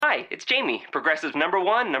Hi, it's Jamie, Progressive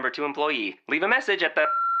 #1, #2 employee. Leave a message at the...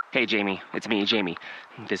 Hey, Jamie, it's me, Jamie.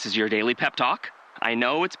 This is your daily pep talk. I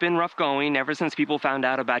know it's been rough going ever since people found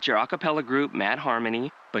out about your a cappella group, Mad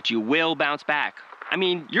Harmony, but you will bounce back. I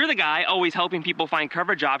mean, you're the guy always helping people find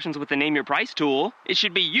coverage options with the Name Your Price tool. It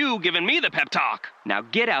should be you giving me the pep talk. Now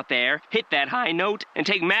get out there, hit that high note, and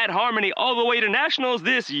take Mad Harmony all the way to nationals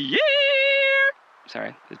this year!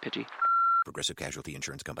 Sorry, it's pitchy. Progressive Casualty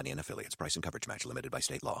Insurance Company and Affiliates. Price and coverage match limited by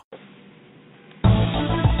state law.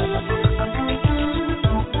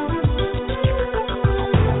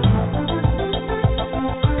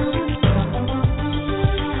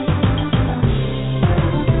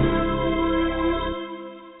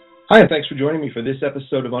 Hi, and thanks for joining me for this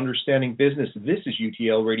episode of Understanding Business. This is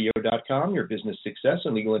UTLRadio.com, your business success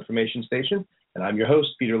and legal information station, and I'm your host,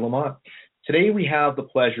 Peter Lamont. Today we have the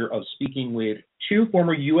pleasure of speaking with two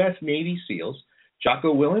former U.S. Navy SEALs,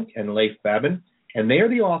 Jocko Willink and Leif Babin, and they are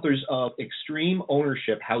the authors of Extreme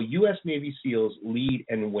Ownership, How U.S. Navy SEALs Lead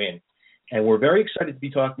and Win. And we're very excited to be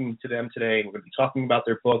talking to them today. We're going to be talking about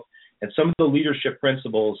their book and some of the leadership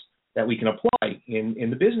principles that we can apply in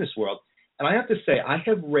the business world. And I have to say, I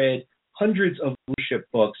have read hundreds of leadership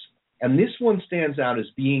books, and this one stands out as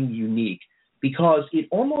being unique because it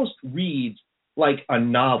almost reads like a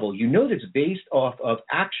novel. You know that it's based off of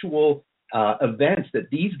actual events that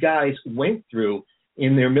these guys went through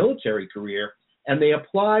in their military career, and they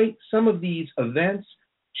apply some of these events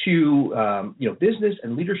to business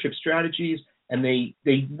and leadership strategies, and they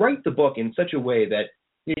write the book in such a way that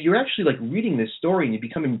you're actually like reading this story and you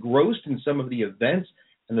become engrossed in some of the events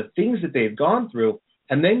and the things that they've gone through,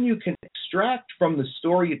 and then you can extract from the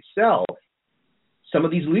story itself some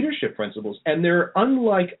of these leadership principles. And they're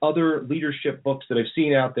unlike other leadership books that I've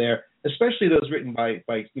seen out there, especially those written by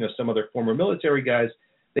some other former military guys.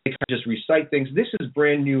 They kind of just recite things. This is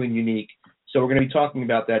brand new and unique, so we're going to be talking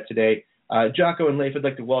about that today. Jocko and Leif, I'd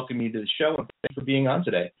like to welcome you to the show, and thanks for being on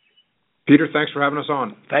today. Peter, thanks for having us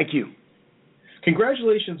on. Thank you.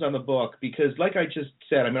 Congratulations on the book, because like I just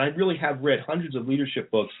said, I really have read hundreds of leadership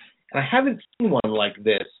books, and I haven't seen one like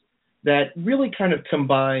this that really kind of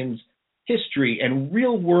combines history and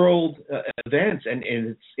real-world events, and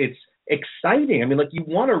it's exciting. You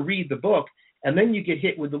want to read the book, and then you get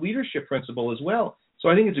hit with the leadership principle as well. So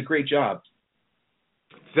I think it's a great job.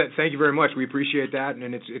 Thank you very much. We appreciate that,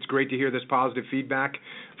 and it's great to hear this positive feedback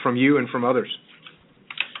from you and from others.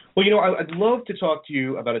 Well, I'd love to talk to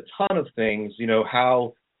you about a ton of things,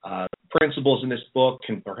 how principles in this book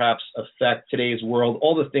can perhaps affect today's world,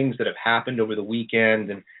 all the things that have happened over the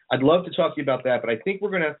weekend, and I'd love to talk to you about that, but I think we're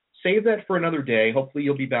going to save that for another day. Hopefully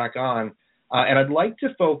you'll be back on, and I'd like to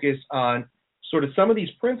focus on sort of some of these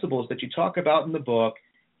principles that you talk about in the book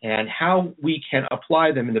and how we can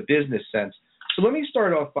apply them in the business sense. So let me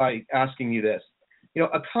start off by asking you this.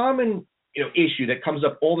 A common issue that comes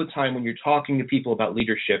up all the time when you're talking to people about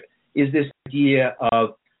leadership is this idea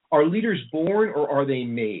of, are leaders born or are they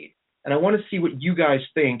made? And I want to see what you guys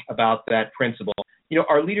think about that principle.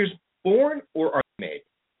 Are leaders born or are they made?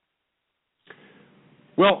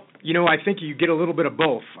 Well, I think you get a little bit of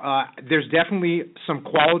both. There's definitely some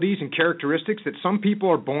qualities and characteristics that some people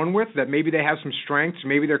are born with, that maybe they have some strengths,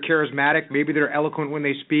 maybe they're charismatic, maybe they're eloquent when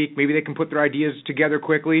they speak, maybe they can put their ideas together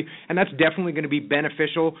quickly, and that's definitely going to be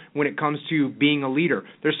beneficial when it comes to being a leader.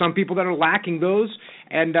 There's some people that are lacking those,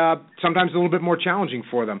 and sometimes a little bit more challenging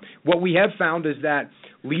for them. What we have found is that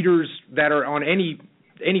leaders that are on any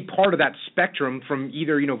part of that spectrum, from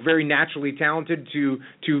either very naturally talented to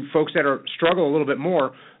folks that struggle a little bit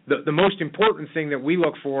more, the most important thing that we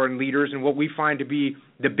look for in leaders, and what we find to be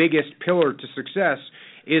the biggest pillar to success,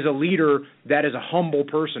 is a leader that is a humble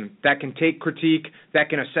person, that can take critique, that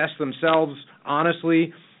can assess themselves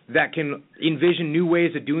honestly, that can envision new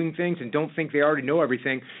ways of doing things and don't think they already know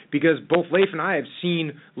everything. Because both Leif and I have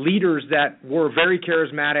seen leaders that were very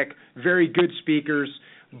charismatic, very good speakers,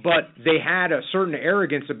 but they had a certain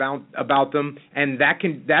arrogance about them, and that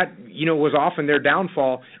was often their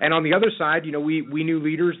downfall. And on the other side, we knew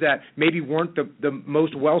leaders that maybe weren't the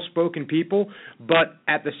most well-spoken people, but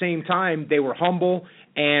at the same time, they were humble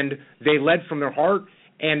and they led from their heart,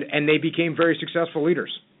 and they became very successful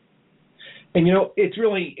leaders. And it's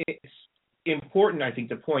important, I think,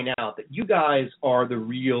 to point out that you guys are the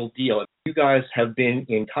real deal. You guys have been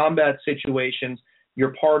in combat situations.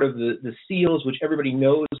 You're part of the SEALs, which everybody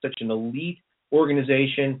knows is such an elite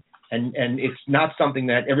organization, and it's not something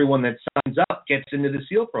that everyone that signs up gets into the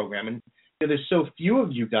SEAL program. And there's so few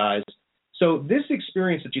of you guys. So this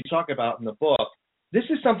experience that you talk about in the book, this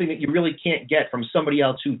is something that you really can't get from somebody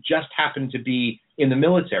else who just happened to be in the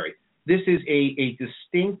military. This is a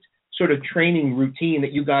distinct sort of training routine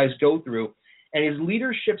that you guys go through. And is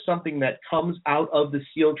leadership something that comes out of the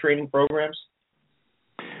SEAL training programs?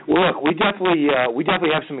 Well, look, we definitely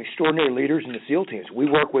have some extraordinary leaders in the SEAL teams. We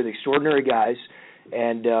work with extraordinary guys,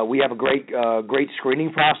 and we have a great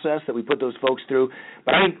screening process that we put those folks through.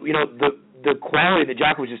 But I think the quality that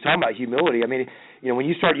Jocko was just talking about, humility. I mean, when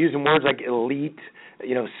you start using words like elite,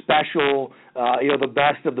 special, the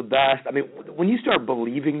best of the best. I mean, when you start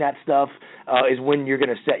believing that stuff is when you're going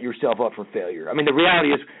to set yourself up for failure. I mean, the reality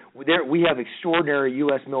is we have extraordinary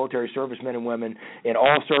U.S. military servicemen and women in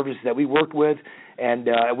all services that we work with, and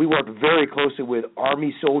we work very closely with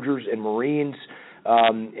Army soldiers and Marines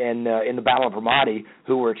in the Battle of Ramadi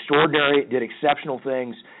who were extraordinary, did exceptional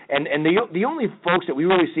things. And the only folks that we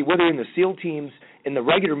really see, whether in the SEAL teams, in the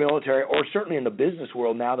regular military, or certainly in the business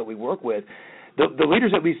world now that we work with, the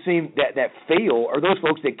leaders that we've seen that fail are those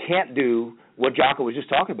folks that can't do what Jocko was just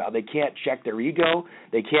talking about. They can't check their ego.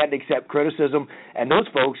 They can't accept criticism. And those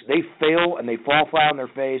folks, they fail and they fall flat on their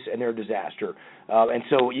face and they're a disaster. And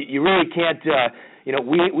so you really can't,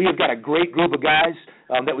 we have got a great group of guys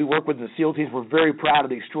that we work with in the SEAL teams. We're very proud of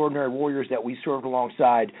the extraordinary warriors that we served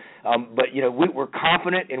alongside. But we're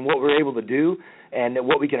confident in what we're able to do and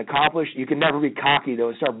what we can accomplish. You can never be cocky, though,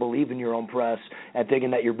 and start believing your own press and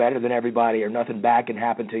thinking that you're better than everybody or nothing bad can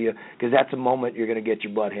happen to you, because that's a moment you're going to get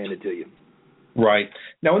your butt handed to you. Right.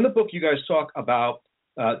 Now, in the book, you guys talk about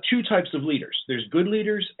two types of leaders. There's good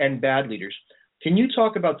leaders and bad leaders. Can you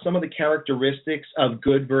talk about some of the characteristics of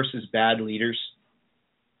good versus bad leaders?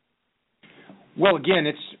 Well, again,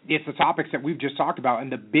 it's the topics that we've just talked about, and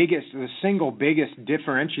the single biggest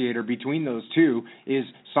differentiator between those two is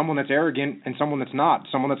someone that's arrogant and someone that's not,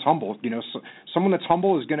 someone that's humble. Someone that's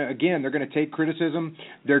humble is they're going to take criticism,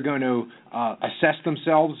 they're going to assess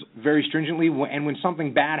themselves very stringently, and when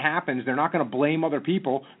something bad happens, they're not going to blame other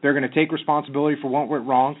people. They're going to take responsibility for what went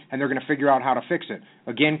wrong, and they're going to figure out how to fix it.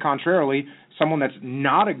 Again, contrarily, someone that's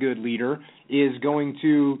not a good leader is going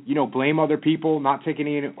to, blame other people, not take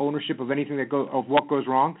any ownership of anything of what goes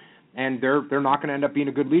wrong, and they're not going to end up being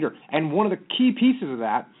a good leader. And one of the key pieces of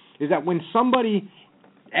that is that when somebody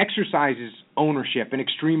exercises ownership and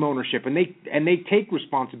extreme ownership, and they take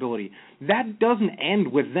responsibility, that doesn't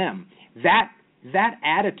end with them. That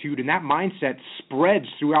attitude and that mindset spreads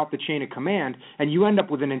throughout the chain of command, and you end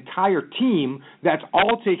up with an entire team that's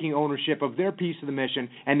all taking ownership of their piece of the mission,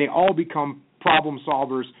 and they all become problem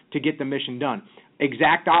solvers to get the mission done.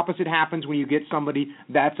 Exact opposite happens when you get somebody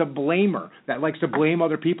that's a blamer, that likes to blame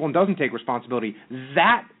other people and doesn't take responsibility.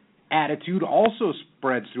 That attitude also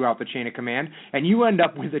spreads throughout the chain of command, and you end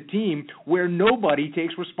up with a team where nobody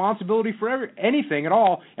takes responsibility for anything at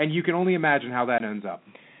all, and you can only imagine how that ends up.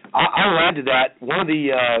 I'll add to that. One of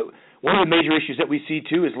the major issues that we see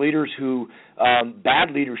too is leaders who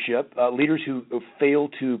bad leadership, leaders who fail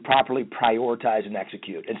to properly prioritize and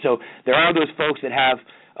execute. And so there are those folks that have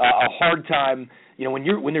a hard time.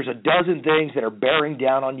 When there's a dozen things that are bearing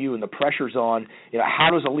down on you and the pressure's on, how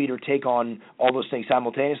does a leader take on all those things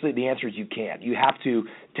simultaneously? The answer is you can't. You have to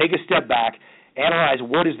take a step back, analyze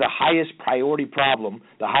what is the highest priority problem,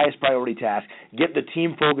 the highest priority task, get the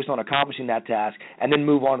team focused on accomplishing that task, and then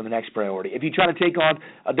move on to the next priority. If you try to take on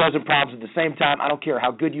a dozen problems at the same time, I don't care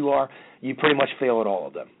how good you are, you pretty much fail at all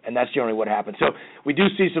of them, and that's generally what happens. So we do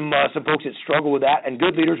see some folks that struggle with that, and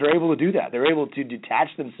good leaders are able to do that. They're able to detach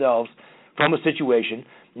themselves from a situation,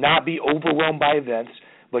 not be overwhelmed by events,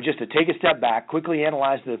 but just to take a step back, quickly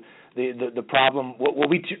analyze the problem. What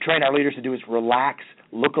we train our leaders to do is relax,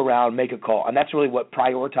 look around, make a call, and that's really what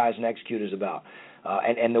prioritize and execute is about.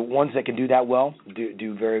 And the ones that can do that well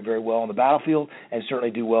do very, very well on the battlefield, and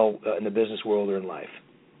certainly do well in the business world or in life.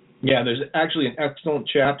 Yeah, there's actually an excellent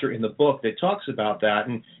chapter in the book that talks about that,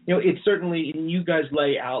 and it's certainly, you guys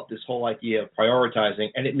lay out this whole idea of prioritizing,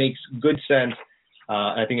 and it makes good sense.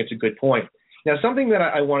 I think it's a good point. Now, something that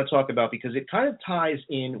I want to talk about, because it kind of ties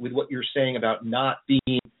in with what you're saying about not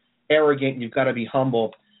being arrogant, you've got to be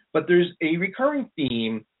humble, but there's a recurring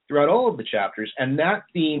theme throughout all of the chapters, and that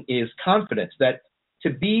theme is confidence, that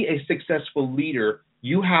to be a successful leader,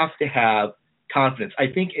 you have to have confidence. I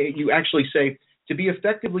think you actually say to be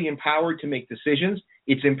effectively empowered to make decisions,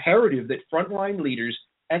 it's imperative that frontline leaders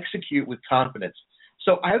execute with confidence.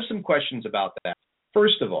 So I have some questions about that.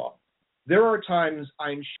 First of all, there are times,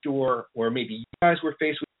 I'm sure, or maybe you guys were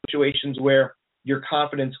faced with situations where your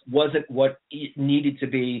confidence wasn't what it needed to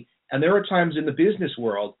be, and there are times in the business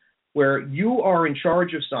world where you are in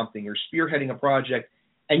charge of something or spearheading a project,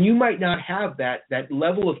 and you might not have that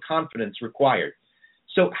level of confidence required.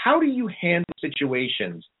 So how do you handle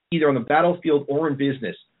situations, either on the battlefield or in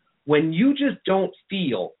business, when you just don't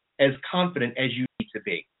feel as confident as you need to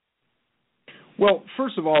be? Well,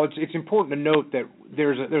 first of all, it's important to note that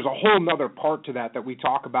there's a whole other part to that we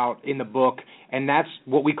talk about in the book, and that's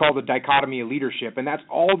what we call the dichotomy of leadership, and that's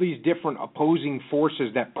all these different opposing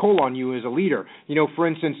forces that pull on you as a leader. For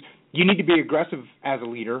instance, you need to be aggressive as a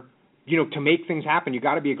leader. To make things happen, you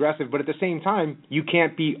got to be aggressive, but at the same time, you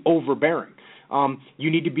can't be overbearing. You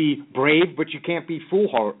need to be brave, but you can't be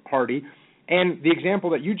foolhardy. And the example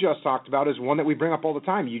that you just talked about is one that we bring up all the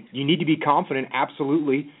time. You need to be confident,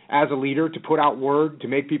 absolutely, as a leader, to put out word, to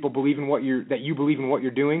make people believe in that you believe in what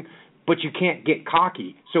you're doing, but you can't get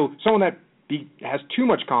cocky. So someone that has too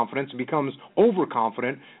much confidence and becomes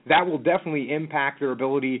overconfident, that will definitely impact their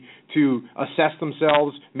ability to assess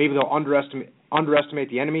themselves. Maybe they'll underestimate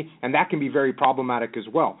the enemy, and that can be very problematic as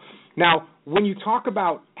well. Now, when you talk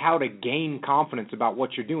about how to gain confidence about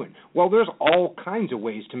what you're doing, well, there's all kinds of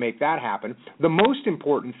ways to make that happen. The most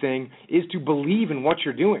important thing is to believe in what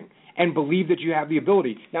you're doing and believe that you have the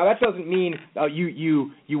ability. Now, that doesn't mean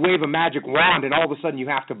you wave a magic wand and all of a sudden you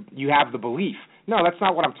have the belief. No, that's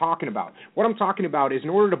not what I'm talking about. What I'm talking about is in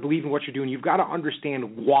order to believe in what you're doing, you've got to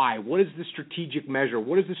understand why. What is the strategic measure?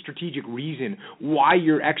 What is the strategic reason why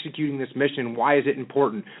you're executing this mission? Why is it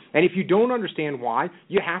important? And if you don't understand why,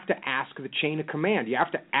 you have to ask the chain of command. You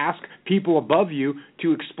have to ask people above you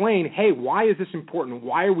to explain, hey, why is this important?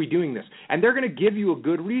 Why are we doing this? And they're going to give you a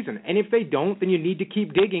good reason. And if they don't, then you need to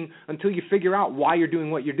keep digging until you figure out why you're doing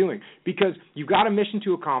what you're doing. Because you've got a mission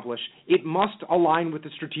to accomplish. It must align with the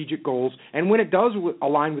strategic goals. And when it does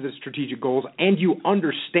align with the strategic goals and you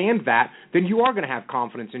understand that, then you are going to have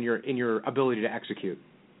confidence in your ability to execute.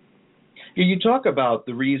 You talk about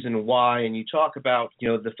the reason why, and you talk about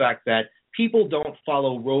the fact that people don't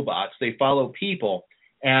follow robots; they follow people.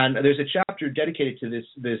 And there's a chapter dedicated to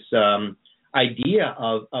this idea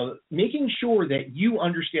of making sure that you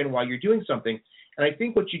understand why you're doing something. And I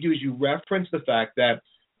think what you do is you reference the fact that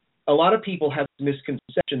a lot of people have this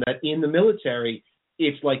misconception that in the military,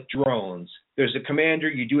 it's like drones. There's a commander,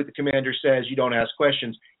 you do what the commander says, you don't ask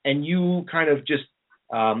questions, and you kind of just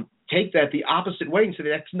take that the opposite way and say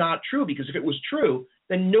that's not true, because if it was true,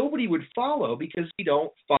 then nobody would follow, because we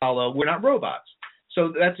don't follow, we're not robots.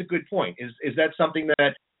 So that's a good point. Is that something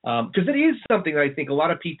that, because it is something that I think a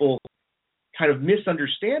lot of people kind of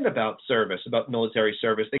misunderstand about service, about military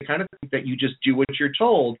service. They kind of think that you just do what you're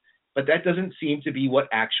told, but that doesn't seem to be what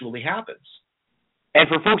actually happens. And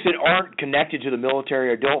for folks that aren't connected to the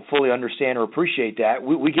military or don't fully understand or appreciate that,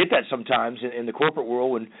 we get that sometimes in the corporate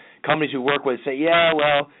world when companies we work with say, yeah,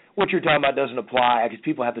 well, what you're talking about doesn't apply because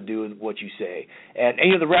people have to do what you say. And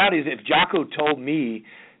the reality is, if Jocko told me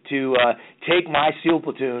to take my SEAL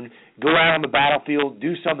platoon, go out on the battlefield,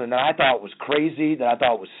 do something that I thought was crazy, that I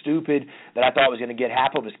thought was stupid, that I thought was going to get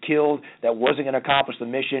half of us killed, that wasn't going to accomplish the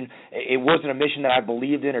mission, it wasn't a mission that I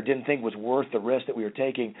believed in or didn't think was worth the risk that we were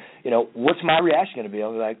taking, what's my reaction going to be?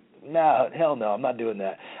 I'll be like, no, hell no, I'm not doing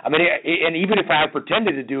that. I mean, and even if I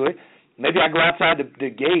pretended to do it, maybe I go outside the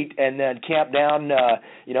gate and then camp down,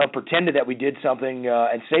 pretended that we did something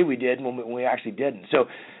and say we did when we actually didn't. So,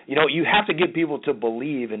 you have to get people to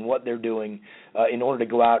believe in what they're doing in order to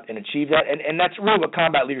go out and achieve that. And that's really what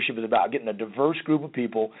combat leadership is about, getting a diverse group of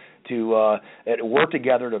people to work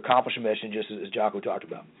together to accomplish a mission, just as Jocko talked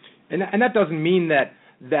about. And that doesn't mean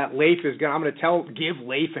that Leif is I'm going to give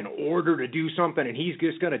Leif an order to do something and he's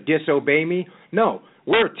just going to disobey me. No,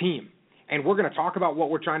 we're a team. And we're going to talk about what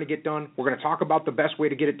we're trying to get done. We're going to talk about the best way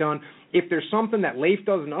to get it done. If there's something that Leif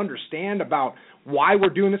doesn't understand about why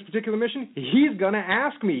we're doing this particular mission, he's going to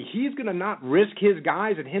ask me. He's going to not risk his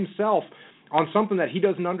guys and himself on something that he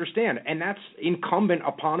doesn't understand. And that's incumbent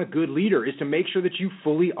upon a good leader, is to make sure that you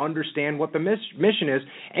fully understand what the mission is.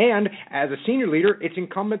 And as a senior leader, it's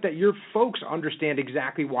incumbent that your folks understand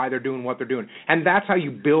exactly why they're doing what they're doing. And that's how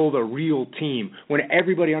you build a real team. When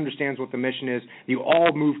everybody understands what the mission is, you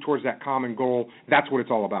all move towards that common goal. That's what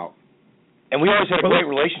it's all about. And we always had a great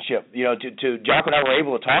relationship. To Jocko and I were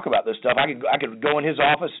able to talk about this stuff. I could go in his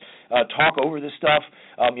office, talk over this stuff.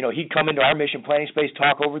 He'd come into our mission planning space,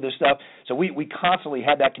 talk over this stuff. So we constantly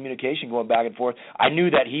had that communication going back and forth. I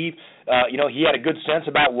knew that he had a good sense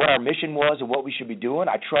about what our mission was and what we should be doing.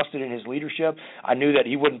 I trusted in his leadership. I knew that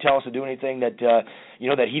he wouldn't tell us to do anything that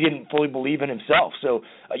that he didn't fully believe in himself. So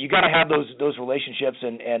you got to have those relationships,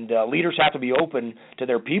 and leaders have to be open to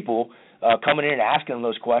their people coming in and asking them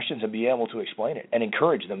those questions and be able to explain it and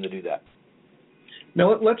encourage them to do that.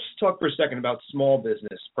 Now, let's talk for a second about small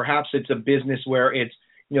business. Perhaps it's a business where it's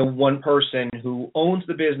one person who owns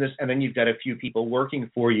the business and then you've got a few people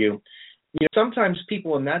working for you. Sometimes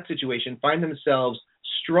people in that situation find themselves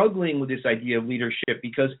struggling with this idea of leadership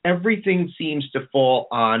because everything seems to fall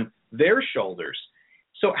on their shoulders.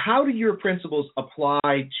 So how do your principles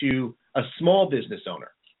apply to a small business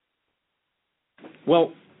owner?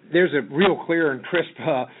 Well, there's a real clear and crisp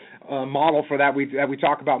model for that we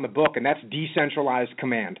talk about in the book, and that's decentralized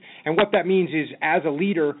command. And what that means is, as a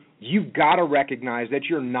leader, you've got to recognize that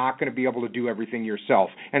you're not going to be able to do everything yourself.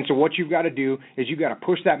 And so what you've got to do is you've got to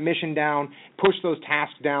push that mission down, push those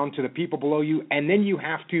tasks down to the people below you, and then you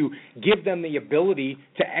have to give them the ability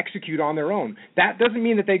to execute on their own. That doesn't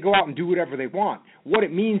mean that they go out and do whatever they want. What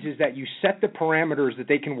it means is that you set the parameters that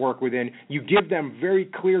they can work within. You give them very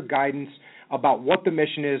clear guidance about what the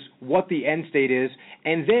mission is, what the end state is,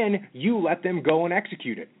 and then you let them go and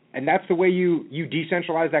execute it. And that's the way you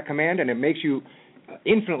decentralize that command, and it makes you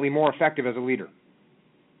infinitely more effective as a leader.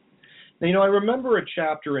 Now, I remember a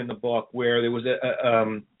chapter in the book where there was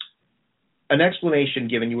an explanation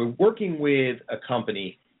given. You were working with a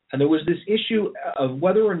company, and there was this issue of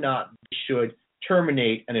whether or not they should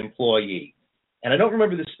terminate an employee. And I don't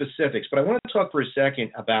remember the specifics, but I want to talk for a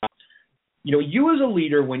second about, you as a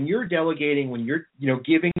leader, when you're delegating, when you're,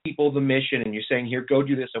 giving people the mission and you're saying, here, go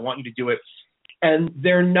do this, I want you to do it, and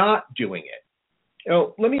they're not doing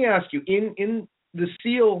it. Let me ask you, in the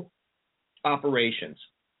SEAL operations,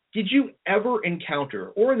 did you ever encounter,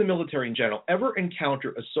 or in the military in general, ever encounter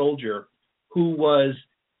a soldier who was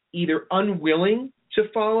either unwilling to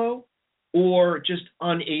follow or just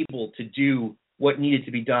unable to do what needed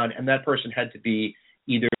to be done, and that person had to be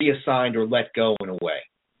either reassigned or let go in a way?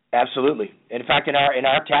 Absolutely. In fact, in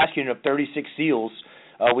our task unit of 36 SEALs,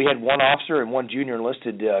 we had one officer and one junior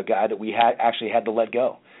enlisted guy that we actually had to let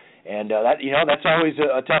go. And that's always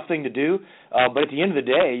a tough thing to do. But at the end of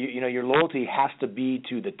the day, your loyalty has to be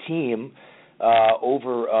to the team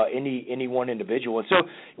over any one individual. And so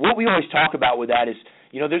what we always talk about with that is,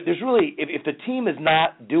 there's really, if the team is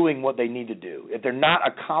not doing what they need to do, if they're not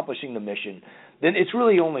accomplishing the mission, then it's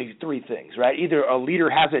really only three things, right? Either a leader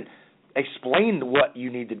hasn't explained what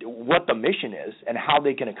you need to do, what the mission is, and how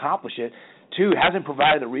they can accomplish it. 2, hasn't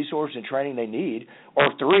provided the resources and training they need. Or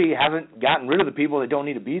 3, hasn't gotten rid of the people that don't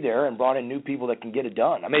need to be there and brought in new people that can get it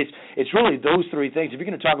done. I mean, it's really those three things. If you're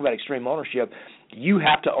going to talk about extreme ownership, you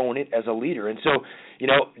have to own it as a leader. And so,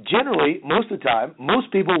 generally, most of the time,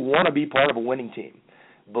 most people want to be part of a winning team.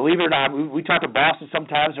 Believe it or not, we talk to bosses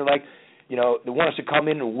sometimes. They're like, they want us to come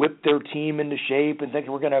in and whip their team into shape and think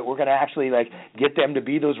we're gonna actually get them to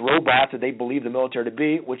be those robots that they believe the military to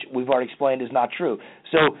be, which we've already explained is not true.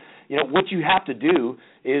 So, what you have to do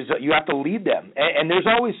is you have to lead them, and there's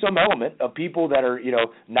always some element of people that are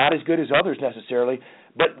not as good as others necessarily.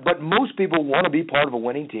 But most people want to be part of a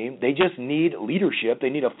winning team. They just need leadership. They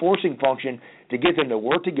need a forcing function to get them to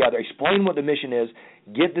work together, explain what the mission is,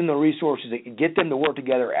 get them the resources, get them to work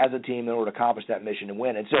together as a team in order to accomplish that mission and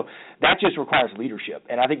win. And so that just requires leadership.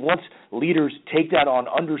 And I think once leaders take that on,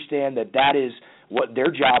 understand that is what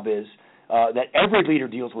their job is, that every leader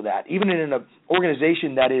deals with that, even in an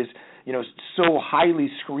organization that is so highly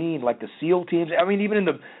screened like the SEAL teams. I mean, even in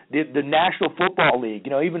the National Football League,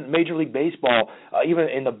 even Major League Baseball, even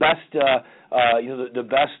in the best, the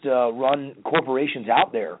best run corporations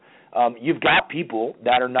out there, you've got people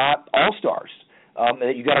that are not all-stars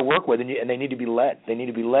that you got to work with, and they need to be led. They need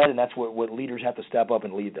to be led, and that's what leaders have to step up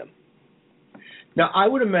and lead them. Now, I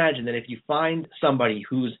would imagine that if you find somebody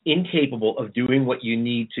who's incapable of doing what you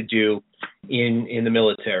need to do in the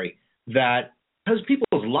military, that because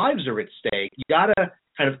people's lives are at stake, you got to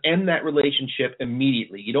kind of end that relationship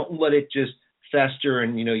immediately. You don't let it just fester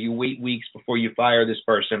and, you wait weeks before you fire this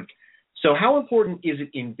person. So how important is it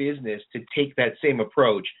in business to take that same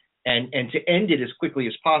approach and to end it as quickly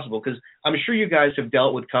as possible? Because I'm sure you guys have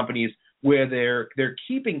dealt with companies where they're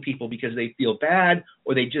keeping people because they feel bad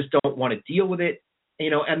or they just don't want to deal with it,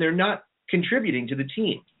 and they're not contributing to the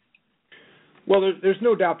team. Well, there's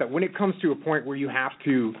no doubt that when it comes to a point where you have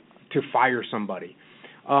to fire somebody,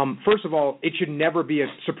 first of all, it should never be a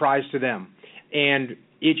surprise to them. And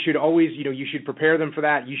it should always, you should prepare them for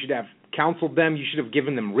that. You should have counseled them. You should have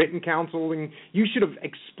given them written counseling. You should have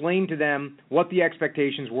explained to them what the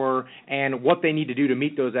expectations were and what they need to do to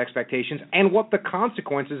meet those expectations and what the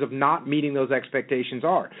consequences of not meeting those expectations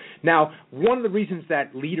are. Now, one of the reasons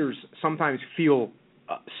that leaders sometimes feel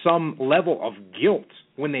some level of guilt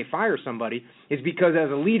when they fire somebody is because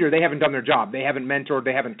as a leader, they haven't done their job. They haven't mentored,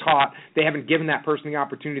 they haven't taught, they haven't given that person the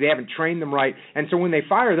opportunity, they haven't trained them right. And so when they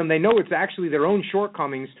fire them, they know it's actually their own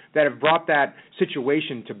shortcomings that have brought that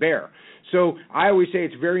situation to bear. So I always say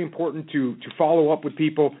it's very important to follow up with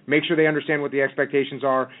people, make sure they understand what the expectations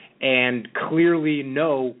are, and clearly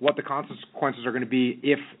know what the consequences are going to be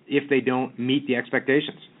if they don't meet the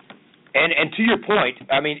expectations. And to your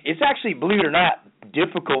point, I mean, it's actually, believe it or not,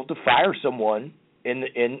 difficult to fire someone in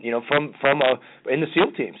the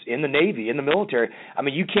SEAL teams, in the Navy, in the military. I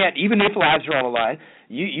mean, you can't, even if lives are on the line,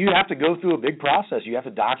 you have to go through a big process. You have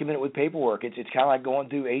to document it with paperwork. It's kind of like going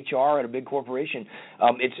through HR at a big corporation.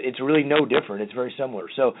 It's really no different. It's very similar.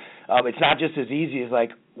 So it's not just as easy as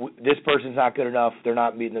like this person's not good enough, they're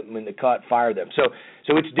not meeting the cut, fire them. So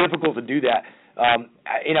it's difficult to do that.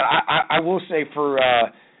 I will say for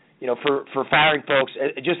firing folks,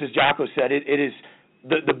 just as Jocko said, it is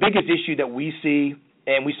the biggest issue that we see,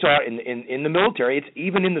 and we saw it in the military. It's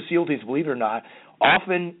even in the SEAL teams, believe it or not.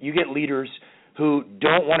 Often you get leaders who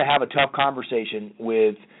don't want to have a tough conversation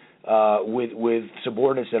with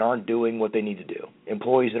subordinates that aren't doing what they need to do,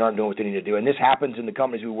 employees that aren't doing what they need to do. And this happens in the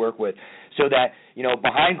companies we work with, so that,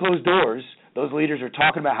 behind closed doors, those leaders are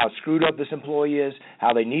talking about how screwed up this employee is,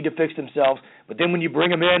 how they need to fix themselves. But then when you bring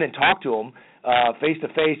them in and talk to them face to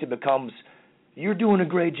face, it becomes, you're doing a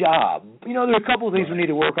great job. There are a couple of things we need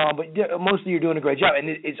to work on, but mostly you're doing a great job. And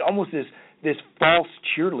it's almost this false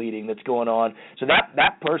cheerleading that's going on. So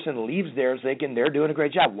that person leaves there thinking they're doing a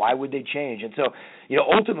great job. Why would they change? And so,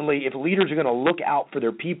 ultimately, if leaders are going to look out for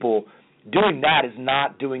their people, doing that is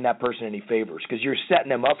not doing that person any favors, because you're setting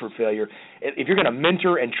them up for failure. If you're going to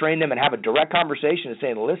mentor and train them and have a direct conversation and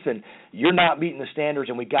saying, listen, you're not meeting the standards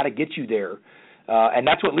and we got to get you there. And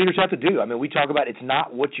that's what leaders have to do. I mean, we talk about it's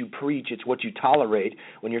not what you preach, it's what you tolerate.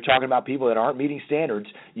 When you're talking about people that aren't meeting standards,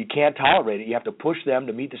 you can't tolerate it. You have to push them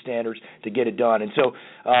to meet the standards to get it done. And so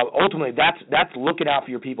ultimately that's looking out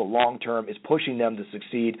for your people long term, is pushing them to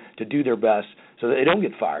succeed, to do their best so that they don't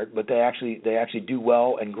get fired, but they actually do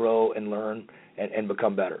well and grow and learn and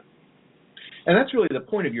become better. And that's really the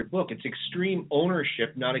point of your book. It's extreme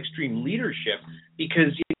ownership, not extreme leadership,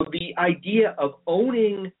 because the idea of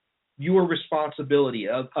owning your responsibility,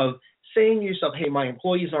 of saying to yourself, hey, my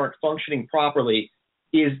employees aren't functioning properly,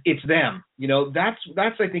 it's them.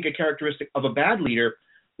 That's I think a characteristic of a bad leader,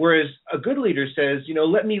 whereas a good leader says,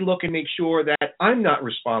 let me look and make sure that I'm not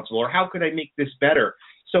responsible, or how could I make this better?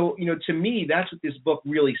 So, to me, that's what this book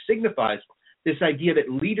really signifies, this idea that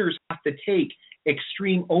leaders have to take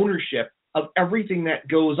extreme ownership of everything that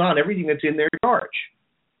goes on, everything that's in their charge.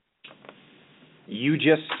 You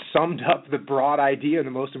just summed up the broad idea, the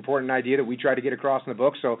most important idea that we try to get across in the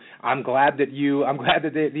book. So I'm glad that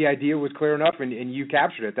the idea was clear enough and you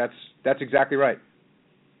captured it. That's exactly right.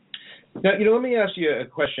 Now, let me ask you a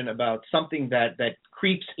question about something that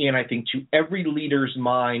creeps in, I think, to every leader's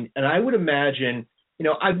mind. And I would imagine,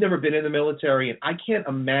 I've never been in the military, and I can't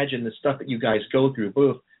imagine the stuff that you guys go through,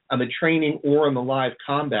 both on the training or on the live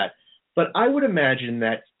combat. But I would imagine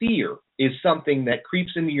that fear is something that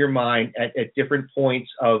creeps into your mind at different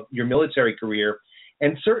points of your military career.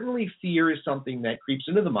 And certainly fear is something that creeps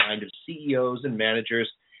into the mind of CEOs and managers,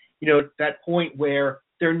 that point where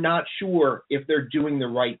they're not sure if they're doing the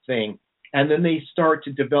right thing. And then they start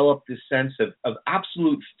to develop this sense of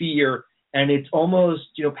absolute fear, and it's almost,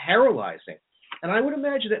 paralyzing. And I would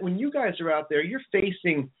imagine that when you guys are out there, you're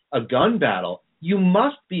facing a gun battle, you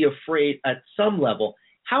must be afraid at some level.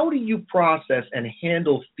 How do you process and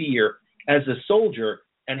handle fear as a soldier,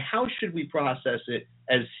 and how should we process it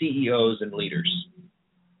as CEOs and leaders?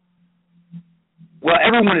 Well,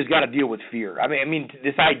 everyone has got to deal with fear. I mean,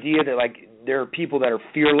 this idea that there are people that are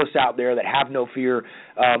fearless out there that have no fear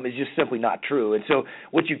is just simply not true. And so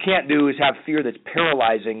what you can't do is have fear that's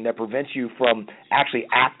paralyzing, that prevents you from actually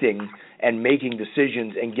acting and making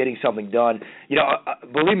decisions and getting something done.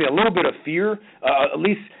 Believe me, a little bit of fear, at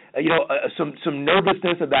least some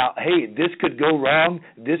nervousness about, hey, this could go wrong,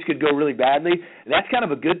 this could go really badly. That's kind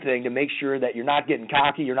of a good thing, to make sure that you're not getting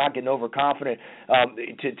cocky, you're not getting overconfident,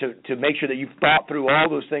 to make sure that you've thought through all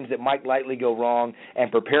those things that might likely go wrong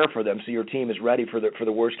and prepare for them, so your team is ready for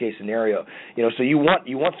the worst case scenario. So you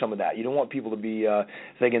want some of that. You don't want people to be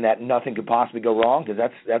thinking that nothing could possibly go wrong, because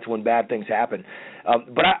that's when bad things happen.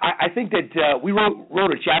 But I think that we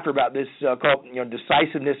wrote a chapter about this called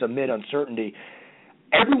Decisiveness Amid Uncertainty.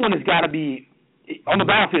 Everyone has got to be on the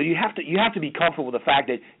battlefield. You have to be comfortable with the fact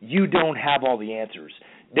that you don't have all the answers.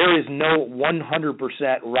 There is no 100%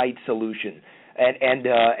 right solution,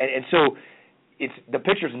 and so the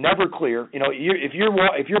picture's never clear. If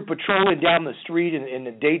you're patrolling down the street in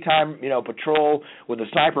the daytime, patrol with a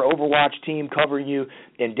sniper Overwatch team covering you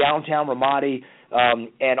in downtown Ramadi,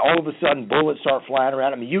 and all of a sudden bullets start flying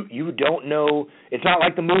around. I mean, you don't know. It's not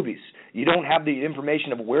like the movies. You don't have the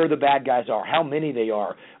information of where the bad guys are, how many they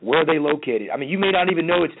are, where they located. I mean, you may not even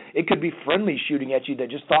know it could be friendly shooting at you that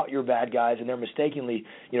just thought you're bad guys, and they're mistakenly,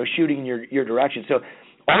 shooting in your direction. So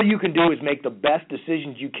all you can do is make the best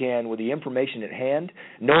decisions you can with the information at hand,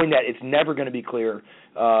 knowing that it's never going to be clear,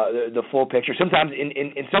 the full picture. Sometimes,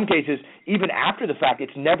 in some cases, even after the fact,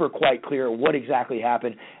 it's never quite clear what exactly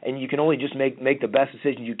happened, and you can only just make the best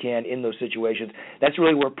decisions you can in those situations. That's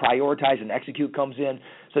really where prioritize and execute comes in,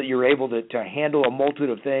 so that you're able to handle a multitude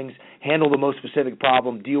of things, handle the most specific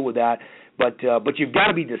problem, deal with that. But you've got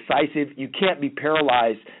to be decisive. You can't be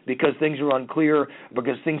paralyzed because things are unclear,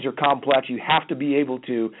 because things are complex. You have to be able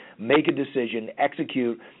to make a decision,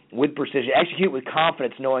 execute with precision, execute with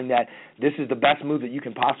confidence, knowing that this is the best move that you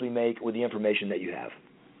can possibly make with the information that you have.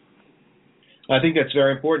 I think that's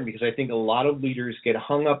very important, because I think a lot of leaders get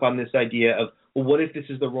hung up on this idea of, well, what if this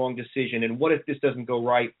is the wrong decision, and what if this doesn't go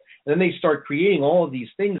right? And then they start creating all of these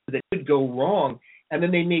things that could go wrong, and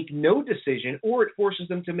then they make no decision, or it forces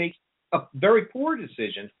them to make a very poor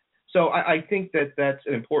decision. So I think that that's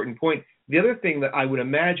an important point. The other thing that I would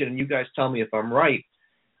imagine, and you guys tell me if I'm right,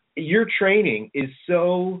 your training is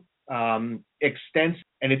so extensive,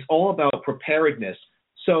 and it's all about preparedness.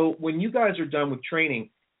 So when you guys are done with training,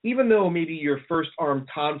 even though maybe your first armed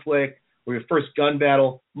conflict or your first gun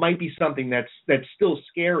battle might be something that's still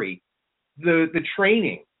scary, the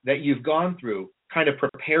training that you've gone through kind of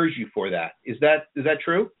prepares you for that. Is that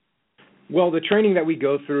true? Well, the training that we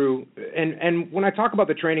go through, and when I talk about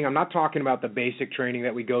the training, I'm not talking about the basic training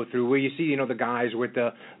that we go through, where you see, the guys with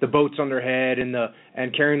the boats on their head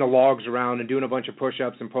and carrying the logs around and doing a bunch of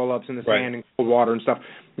push-ups and pull-ups in the sand and cold water and stuff.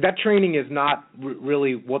 That training is not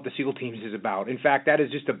really what the SEAL Teams is about. In fact, that is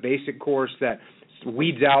just a basic course that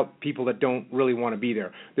weeds out people that don't really want to be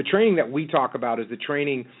there. The training that we talk about is the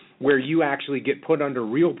training where you actually get put under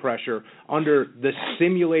real pressure, under the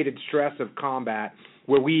simulated stress of combat,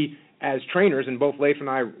 where we, as trainers, and both Leif and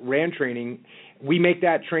I ran training, we make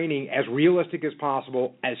that training as realistic as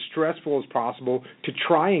possible, as stressful as possible, to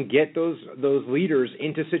try and get those leaders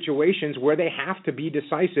into situations where they have to be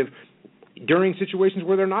decisive, during situations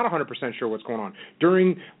where they're not 100% sure what's going on,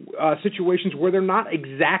 during situations where they're not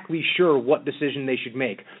exactly sure what decision they should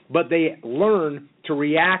make, but they learn to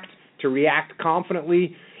react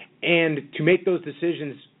confidently, and to make those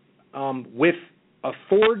decisions with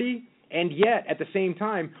authority, and yet at the same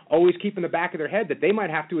time always keep in the back of their head that they might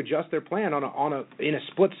have to adjust their plan in a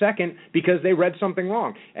split second because they read something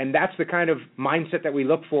wrong. And that's the kind of mindset that we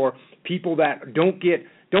look for. People that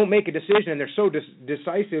don't make a decision, and they're so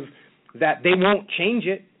decisive that they won't change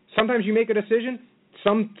it. Sometimes you make a decision,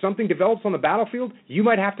 something develops on the battlefield, you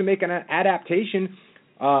might have to make an adaptation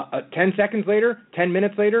 10 seconds later, 10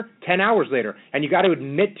 minutes later, 10 hours later. And you got to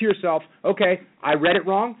admit to yourself, okay, I read it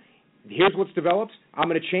wrong. Here's what's developed. I'm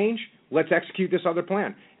going to change. Let's execute this other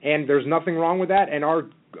plan. And there's nothing wrong with that. And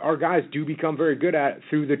our guys do become very good at it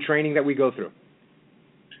through the training that we go through.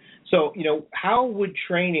 So, how would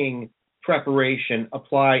training preparation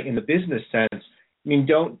apply in the business sense? I mean,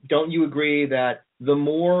 don't you agree that the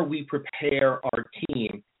more we prepare our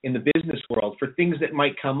team in the business world for things that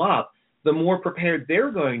might come up, the more prepared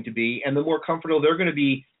they're going to be, and the more comfortable they're going to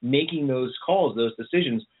be making those calls, those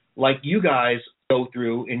decisions, like you guys go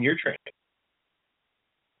through in your training?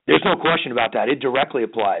 There's no question about that. It directly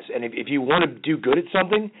applies. And if you want to do good at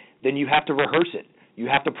something, then you have to rehearse it. You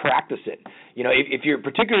have to practice it. If you're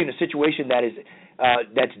particularly in a situation that is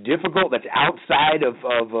that's difficult, that's outside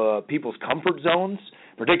of people's comfort zones,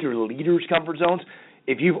 particularly leaders' comfort zones,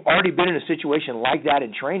 if you've already been in a situation like that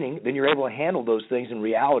in training, then you're able to handle those things in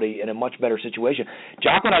reality in a much better situation.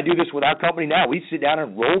 Jocko and I do this with our company now. We sit down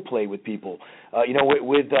and role play with people,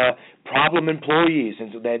 with problem employees, and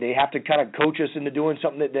so they have to kind of coach us into doing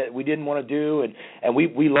something that we didn't want to do, and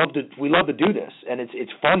we love to do this, and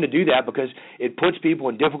it's fun to do that because it puts people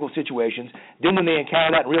in difficult situations. Then when they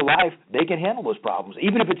encounter that in real life, they can handle those problems,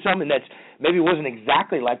 even if it's something that's maybe wasn't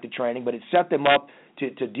exactly like the training, but it set them up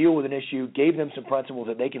to deal with an issue, gave them some principles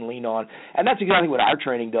that they can lean on. And that's exactly what our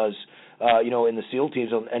training does, in the SEAL teams.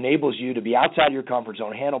 It enables you to be outside your comfort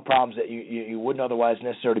zone, handle problems that you wouldn't otherwise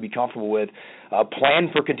necessarily be comfortable with, plan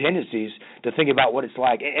for contingencies to think about what it's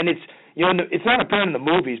like. And it's, it's not apparent in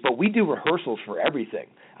the movies, but we do rehearsals for everything.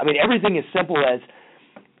 I mean, everything as simple as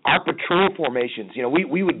our patrol formations.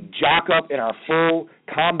 We would jock up in our full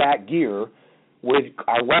combat gear with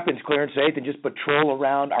our weapons clear and safe and just patrol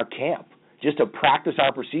around our camp, just to practice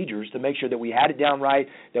our procedures to make sure that we had it down right,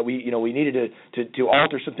 that we needed to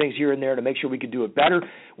alter some things here and there to make sure we could do it better.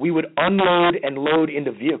 We would unload and load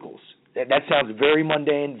into vehicles. That sounds very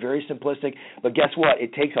mundane, very simplistic, but guess what?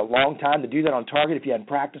 It takes a long time to do that on target if you hadn't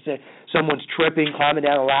practiced it. Someone's tripping, climbing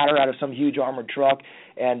down a ladder out of some huge armored truck,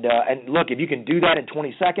 and look, if you can do that in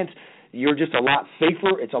 20 seconds, you're just a lot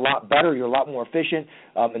safer. It's a lot better. You're a lot more efficient,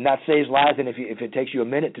 and that saves lives. And if it takes you a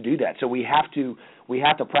minute to do that, so we have to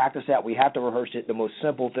practice that. We have to rehearse it. The most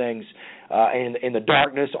simple things in the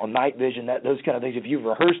darkness, on night vision, those kind of things. If you've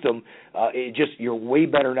rehearsed them, you're way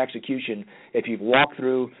better in execution. If you've walked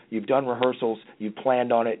through, you've done rehearsals, you've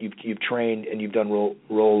planned on it, you've trained, and you've done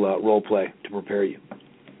role play to prepare you.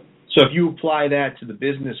 So if you apply that to the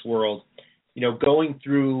business world, going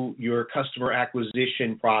through your customer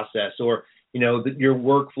acquisition process, or your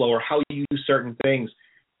workflow, or how you use certain things,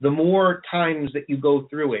 the more times that you go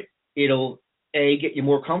through it, it'll get you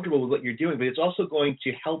more comfortable with what you're doing, but it's also going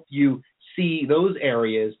to help you see those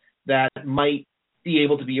areas that might be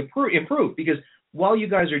able to be improved. Because while you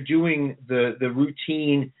guys are doing the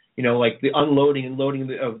routine, like the unloading and loading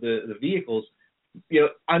of the vehicles,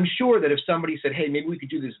 I'm sure that if somebody said, hey, maybe we could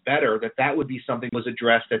do this better, that would be something that was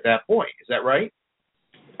addressed at that point. Is that right?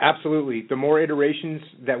 Absolutely. The more iterations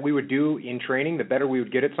that we would do in training, the better we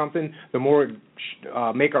would get at something, the more it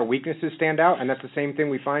make our weaknesses stand out. And that's the same thing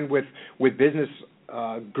we find with business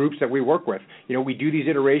groups that we work with. We do these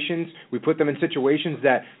iterations. We put them in situations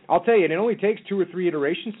that, I'll tell you, it only takes 2 or 3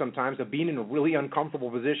 iterations sometimes of being in a really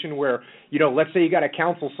uncomfortable position where, let's say you got to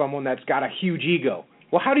counsel someone that's got a huge ego.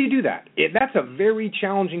 Well, how do you do that? That's a very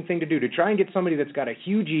challenging thing to do, to try and get somebody that's got a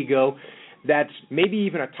huge ego, that's maybe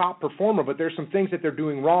even a top performer, but there's some things that they're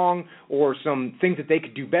doing wrong or some things that they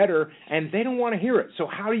could do better, and they don't want to hear it. So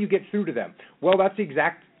how do you get through to them? Well, that's the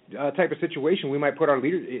exact type of situation we might put our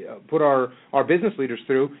business leaders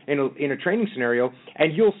through in a training scenario,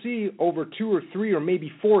 and you'll see over 2 or 3 or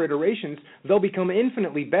maybe 4 iterations, they'll become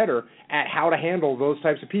infinitely better at how to handle those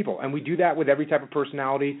types of people. And we do that with every type of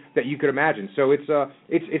personality that you could imagine. So it's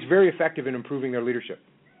very effective in improving their leadership.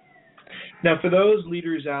 Now, for those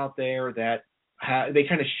leaders out there that they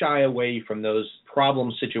kind of shy away from those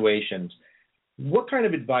problem situations, what kind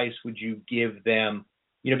of advice would you give them?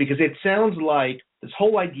 Because it sounds like this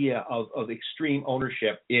whole idea of extreme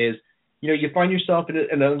ownership is, you find yourself in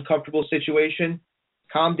an uncomfortable situation,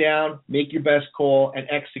 calm down, make your best call, and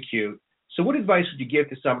execute. So what advice would you give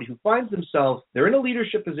to somebody who finds themselves, they're in a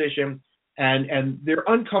leadership position, and they're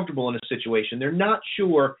uncomfortable in a situation, they're not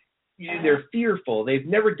sure, they're fearful, they've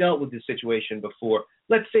never dealt with this situation before.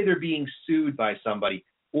 Let's say they're being sued by somebody,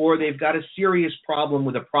 or they've got a serious problem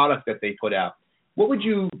with a product that they put out. What would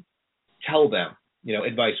you tell them,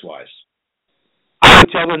 advice-wise? I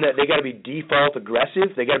would tell them that they got to be default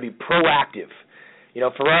aggressive. They got to be proactive.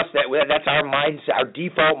 For us, that's our mindset, our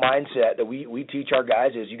default mindset that we teach our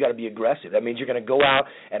guys is you got to be aggressive. That means you're going to go out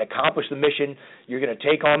and accomplish the mission. You're going to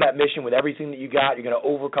take on that mission with everything that you got. You're going to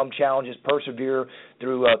overcome challenges, persevere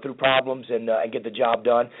through problems, and get the job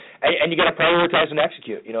done. And you got to prioritize and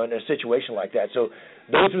execute. In a situation like that. So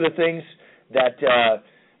those are the things that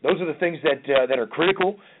are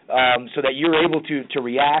critical, so that you're able to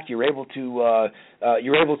react. You're able to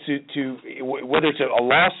whether it's a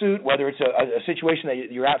lawsuit, whether it's a situation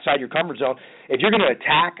that you're outside your comfort zone. If you're going to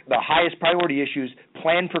attack the highest priority issues,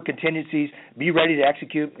 plan for contingencies, be ready to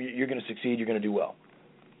execute, you're going to succeed. You're going to do well.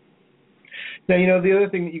 Now, the other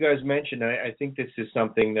thing that you guys mentioned, and I think this is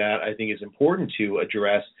something that I think is important to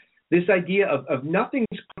address, this idea of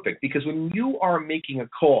nothing's perfect, because when you are making a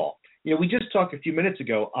call, we just talked a few minutes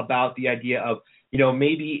ago about the idea of,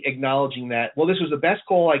 maybe acknowledging that, well, this was the best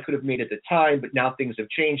call I could have made at the time, but now things have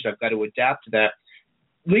changed. I've got to adapt to that.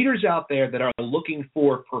 Leaders out there that are looking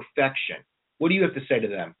for perfection, what do you have to say to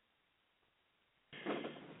them?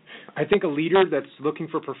 I think a leader that's looking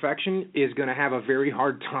for perfection is going to have a very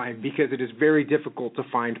hard time, because it is very difficult to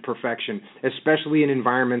find perfection, especially in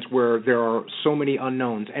environments where there are so many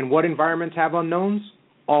unknowns. And what environments have unknowns?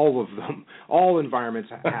 All of them. All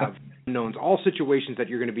environments have unknowns. All situations that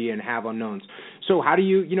you're going to be in have unknowns. So how do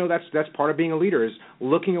you, that's part of being a leader, is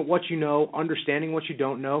looking at what you know, understanding what you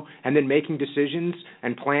don't know, and then making decisions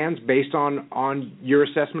and plans based on your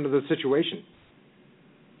assessment of the situation.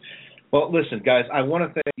 Well, listen, guys, I want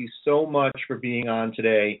to thank you so much for being on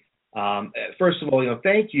today. First of all,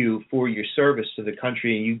 thank you for your service to the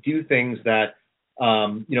country. You do things that,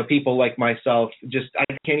 people like myself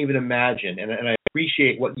I can't even imagine. And I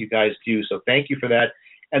appreciate what you guys do. So thank you for that.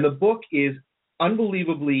 And the book is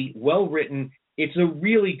unbelievably well written. It's a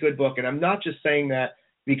really good book. And I'm not just saying that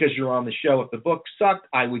because you're on the show. If the book sucked,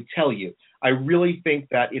 I would tell you. I really think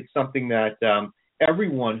that it's something that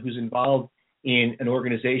everyone who's involved in an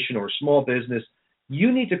organization or a small business,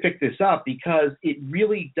 you need to pick this up, because it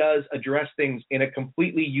really does address things in a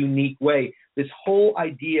completely unique way. This whole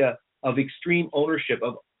idea of extreme ownership,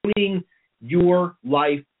 of owning your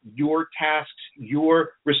life, your tasks,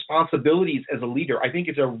 your responsibilities as a leader, I think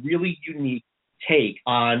it's a really unique take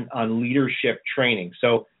on leadership training.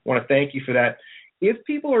 So I want to thank you for that. If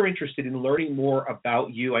people are interested in learning more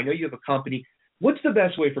about you, I know you have a company. What's the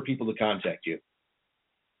best way for people to contact you?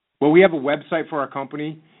 Well, we have a website for our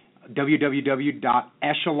company,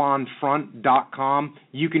 www.echelonfront.com.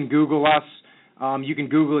 You can Google us. You can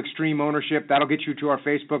Google Extreme Ownership. That'll get you to our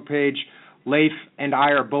Facebook page. Leif and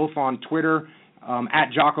I are both on Twitter,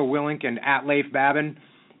 at Jocko Willink and at Leif Babin,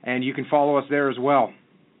 and you can follow us there as well.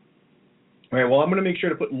 All right, well, I'm going to make sure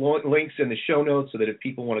to put links in the show notes so that if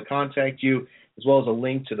people want to contact you, as well as a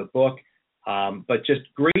link to the book. But just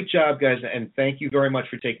great job, guys, and thank you very much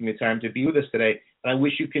for taking the time to be with us today. And I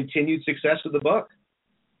wish you continued success with the book.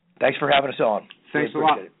 Thanks for having us on. Thanks a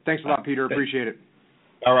lot. Thanks a lot, Peter. Appreciate it.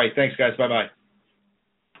 All right, thanks, guys. Bye-bye.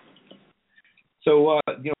 So,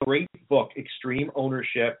 great book, Extreme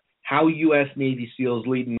Ownership, How U.S. Navy SEALs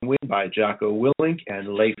Lead and Win by Jocko Willink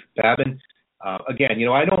and Leif Babin. Again,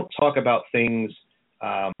 I don't talk about things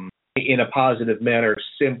in a positive manner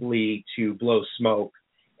simply to blow smoke.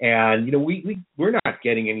 And, we're not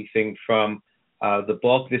getting anything from the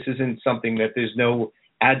book. This isn't something that there's no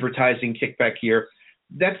advertising kickback here.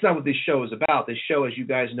 That's not what this show is about. This show, as you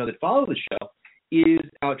guys know that follow the show, is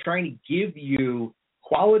about trying to give you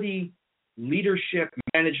quality leadership,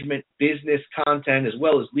 management, business content, as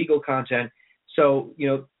well as legal content. So,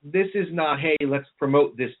 this is not, hey, let's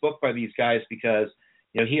promote this book by these guys because,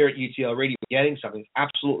 here at UTL Radio, we're getting something.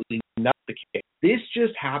 Absolutely not the case. This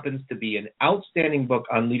just happens to be an outstanding book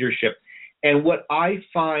on leadership. And what I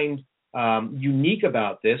find unique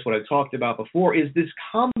about this, what I've talked about before, is this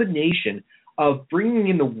combination of bringing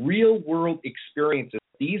in the real-world experiences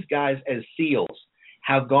these guys as SEALs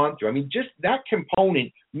have gone through. I mean, just that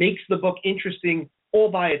component makes the book interesting all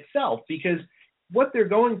by itself because what they're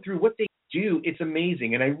going through, what they do, it's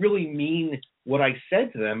amazing. And I really mean what I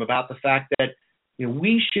said to them about the fact that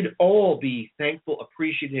we should all be thankful,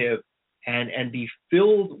 appreciative, and be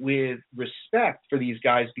filled with respect for these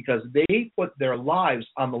guys because they put their lives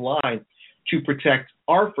on the line to protect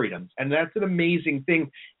our freedoms. And that's an amazing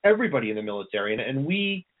thing, everybody in the military. And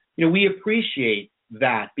we appreciate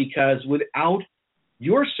that because without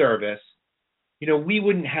your service, we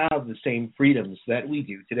wouldn't have the same freedoms that we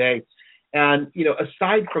do today. And,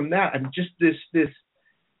 aside from that, and just this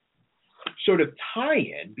sort of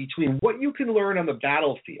tie-in between what you can learn on the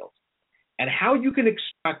battlefield and how you can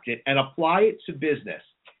extract it and apply it to business,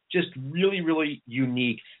 just really, really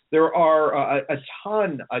unique. There are a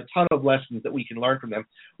ton of lessons that we can learn from them.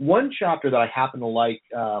 One chapter that I happen to like,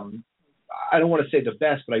 I don't want to say the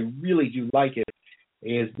best, but I really do like it,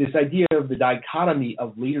 is this idea of the dichotomy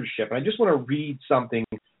of leadership. And I just want to read something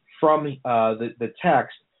from the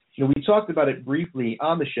text. We talked about it briefly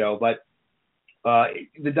on the show, but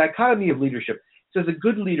the dichotomy of leadership says a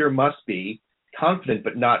good leader must be confident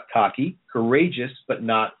but not cocky, courageous but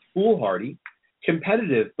not foolhardy,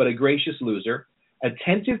 competitive but a gracious loser,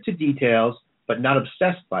 attentive to details but not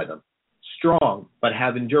obsessed by them, strong but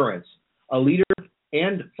have endurance, a leader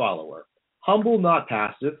and follower, humble not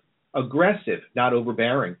passive, aggressive not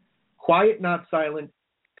overbearing, quiet not silent,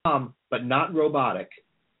 calm but not robotic,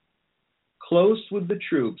 close with the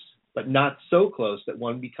troops but not so close that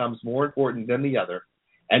one becomes more important than the other,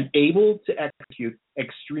 and able to execute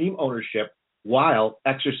extreme ownership while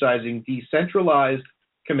exercising decentralized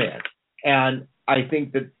command. And I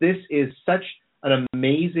think that this is such an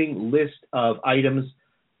amazing list of items.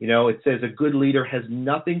 It says a good leader has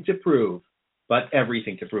nothing to prove, but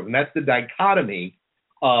everything to prove. And that's the dichotomy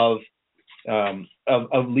of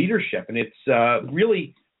leadership. And it's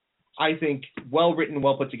really, I think, well written,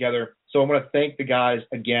 well put together. So I want to thank the guys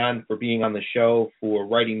again for being on the show, for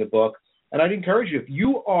writing the book. And I'd encourage you, if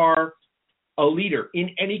you are a leader in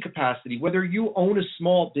any capacity, whether you own a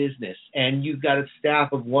small business and you've got a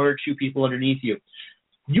staff of 1 or 2 people underneath you,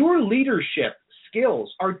 your leadership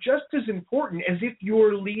skills are just as important as if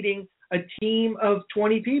you're leading a team of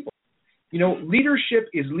 20 people. Leadership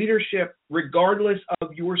is leadership regardless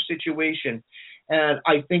of your situation. And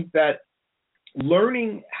I think that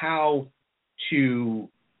learning how to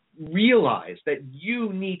realize that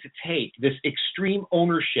you need to take this extreme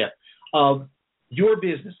ownership of your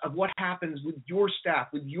business, of what happens with your staff,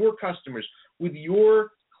 with your customers, with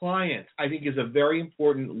your clients, I think is a very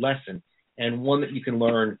important lesson and one that you can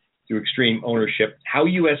learn through Extreme Ownership, How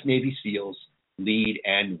U.S. Navy SEALs Lead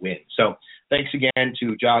and Win. So thanks again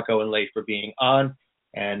to Jocko and Leif for being on,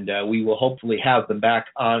 and we will hopefully have them back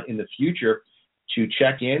on in the future to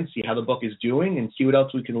check in, see how the book is doing, and see what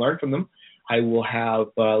else we can learn from them. I will have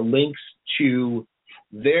links to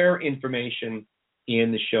their information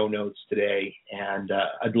in the show notes today, and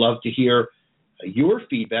I'd love to hear your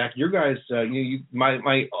feedback, your guys,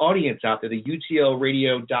 my audience out there, the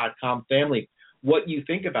utlradio.com family, what you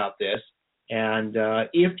think about this. And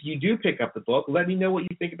if you do pick up the book, let me know what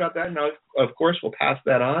you think about that. And of course, we'll pass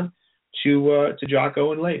that on to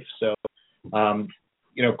Jocko and Leif. So,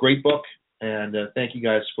 great book. And thank you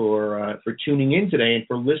guys for tuning in today and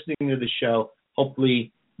for listening to the show.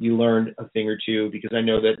 Hopefully you learned a thing or two, because I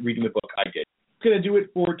know that reading the book, I did. I'm going to do it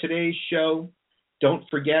for today's show. Don't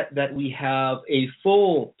forget that we have a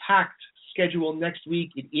full packed schedule next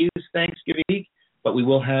week. It is Thanksgiving week, but we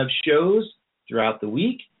will have shows throughout the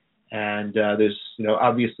week. And there's,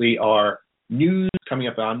 obviously our news coming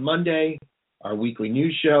up on Monday, our weekly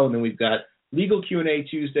news show, and then we've got legal Q&A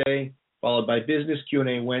Tuesday, followed by business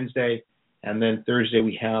Q&A Wednesday, and then Thursday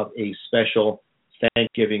we have a special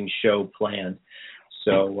Thanksgiving show planned.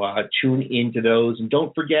 So tune into those. And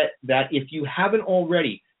don't forget that if you haven't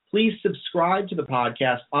already, please subscribe to the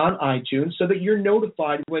podcast on iTunes so that you're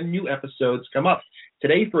notified when new episodes come up.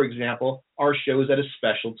 Today, for example, our show is at a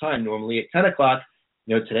special time, normally at 10 o'clock.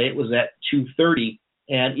 Today it was at 2:30.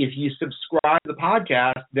 And if you subscribe to the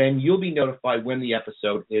podcast, then you'll be notified when the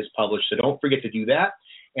episode is published. So don't forget to do that.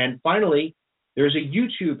 And finally, there's a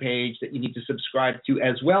YouTube page that you need to subscribe to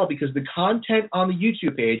as well, because the content on the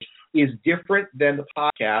YouTube page is different than the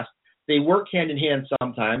podcast. They work hand in hand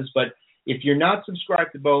sometimes, but if you're not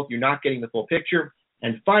subscribed to both, you're not getting the full picture.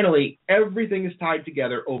 And finally, everything is tied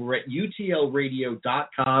together over at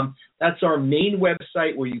utlradio.com. That's our main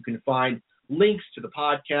website where you can find links to the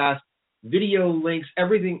podcast, video links.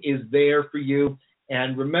 Everything is there for you.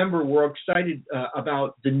 And remember, we're excited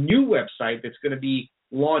about the new website that's going to be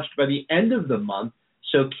launched by the end of the month.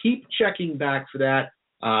 So keep checking back for that.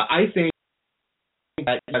 I think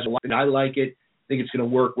that I like it. I think it's going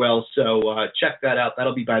to work well. So check that out.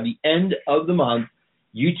 That'll be by the end of the month,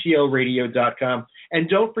 utlradio.com. And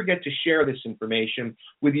don't forget to share this information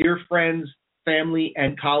with your friends, family,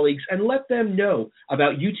 and colleagues, and let them know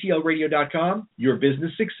about utlradio.com, your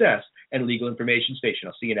business success and legal information station.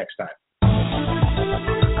 I'll see you next time.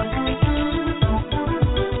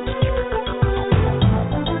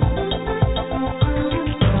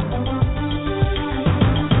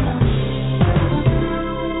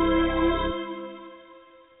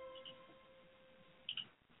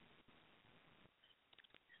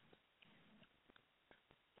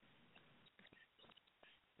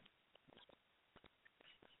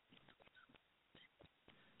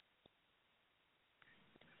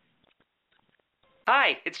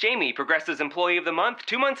 Hi, it's Jamie, Progressive's Employee of the Month,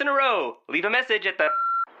 2 months in a row. Leave a message at the...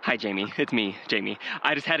 Hi, Jamie. It's me, Jamie.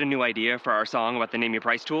 I just had a new idea for our song about the Name Your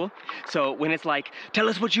Price tool. So when it's like, tell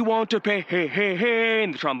us what you want to pay, hey, hey, hey,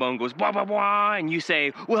 and the trombone goes, blah, blah, blah, and you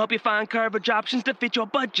say, we'll help you find coverage options to fit your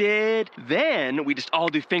budget. Then we just all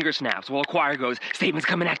do finger snaps while a choir goes, savings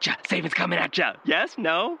coming at ya, savings coming at ya. Yes?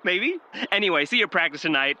 No? Maybe? Anyway, see you at practice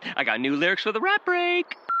tonight. I got new lyrics for the rap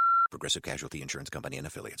break. Progressive Casualty Insurance Company and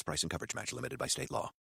Affiliates. Price and coverage match limited by state law.